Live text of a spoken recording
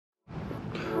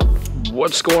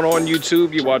What's going on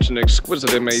YouTube? You're watching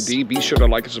Exquisitemad. Be sure to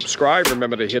like and subscribe.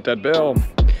 Remember to hit that bell.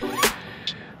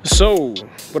 So,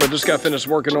 what I just got finished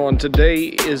working on today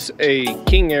is a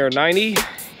King Air 90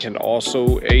 and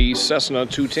also a Cessna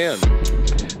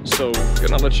 210. So,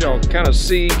 gonna let y'all kind of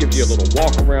see, give you a little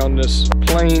walk around. This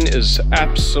plane is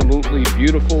absolutely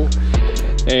beautiful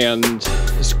and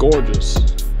it's gorgeous.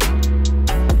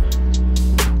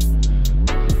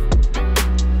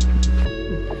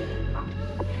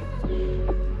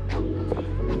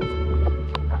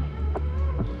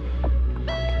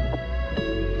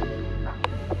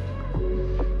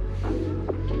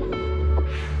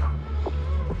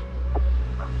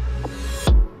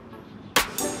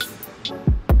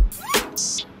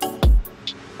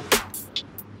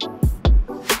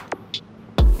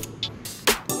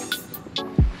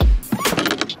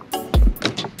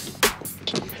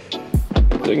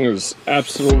 Thing is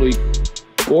absolutely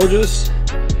gorgeous.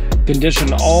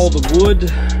 Condition all the wood,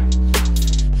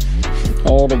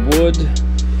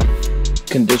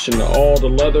 condition all the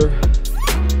leather,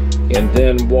 and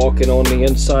then walking on the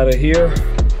inside of here,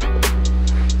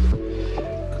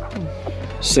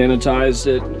 sanitized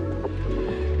it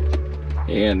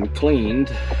and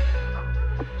cleaned.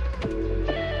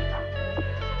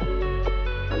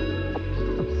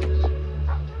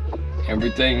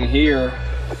 Everything here.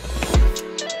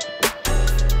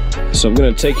 So I'm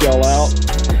going to take y'all out,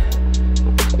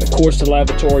 and of course the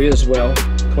lavatory as well,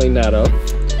 clean that up.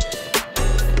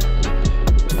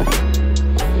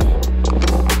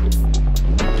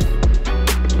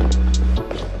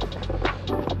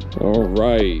 All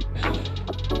right.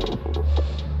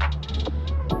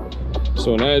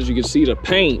 So now as you can see, the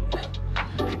paint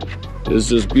is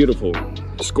just beautiful.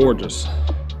 It's gorgeous.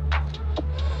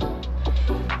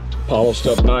 Polished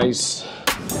up nice.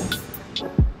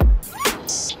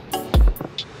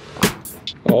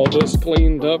 All this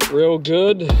cleaned up real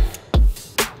good.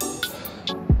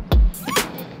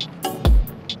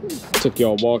 Took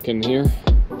y'all walking here.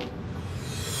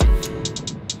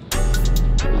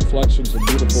 Reflections are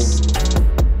beautiful.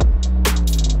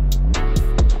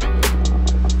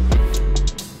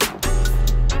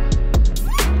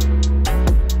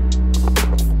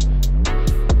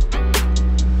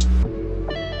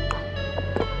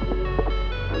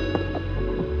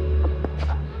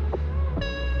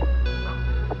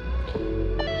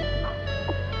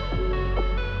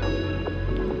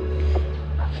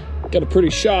 Got a pretty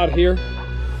shot here.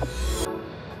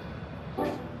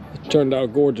 It turned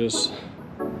out gorgeous.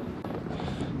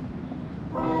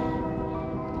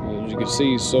 As you can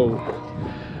see, so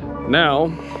now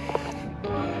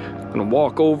I'm gonna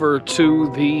walk over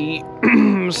to the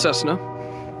Cessna.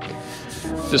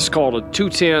 This is called a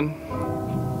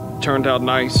 210. Turned out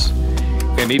nice.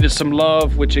 It needed some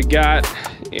love, which it got,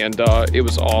 and it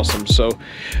was awesome. So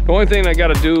the only thing I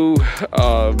gotta do,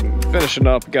 finishing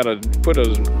up, gotta put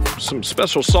some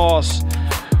special sauce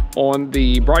on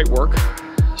the bright work.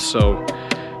 So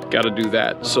gotta do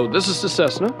that. So this is the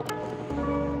Cessna.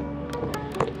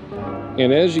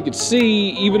 And as you can see,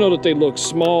 even though that they look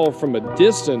small from a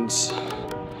distance,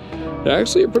 they're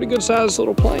actually a pretty good sized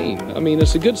little plane. I mean,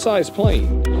 it's a good sized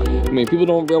plane. I mean, people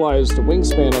don't realize the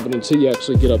wingspan of it until you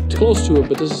actually get up close to it,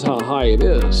 but this is how high it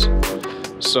is.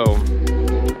 So,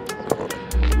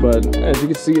 but as you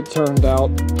can see, it turned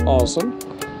out awesome.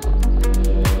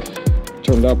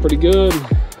 Turned out pretty good.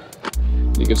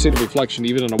 You can see the reflection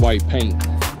even in the white paint.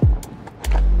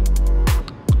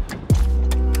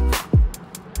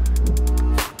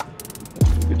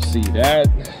 You can see that.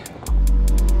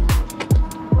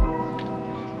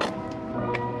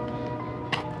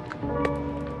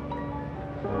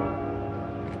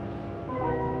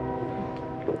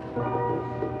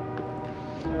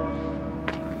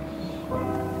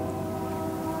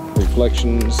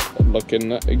 Reflections looking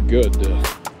good.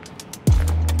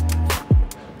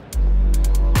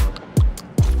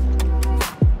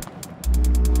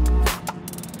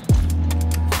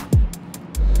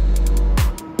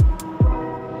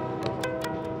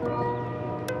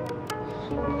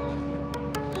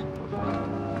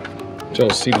 Y'all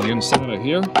see the inside of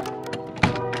here.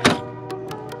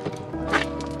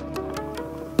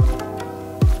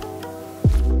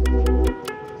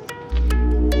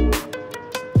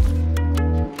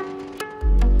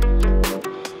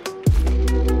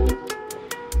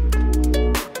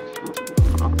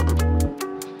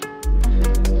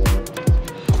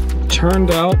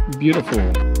 Turned out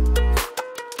beautiful.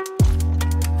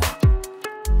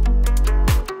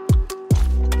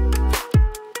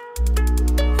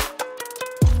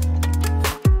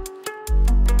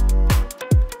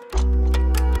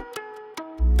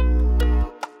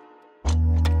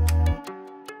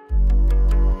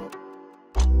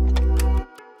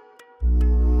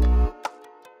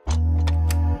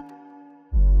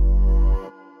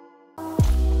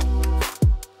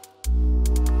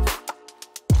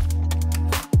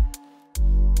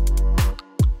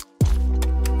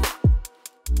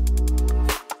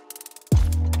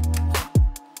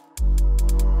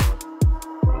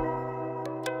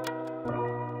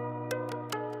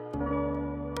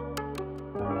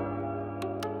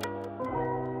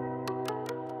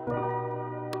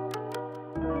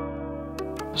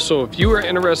 So if you are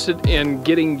interested in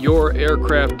getting your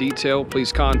aircraft detailed,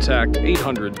 please contact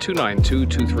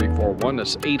 800-292-2341.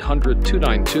 That's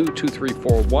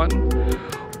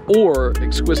 800-292-2341 or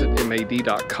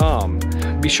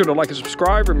exquisitemad.com. Be sure to like and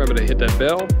subscribe. Remember to hit that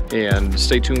bell and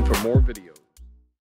stay tuned for more videos.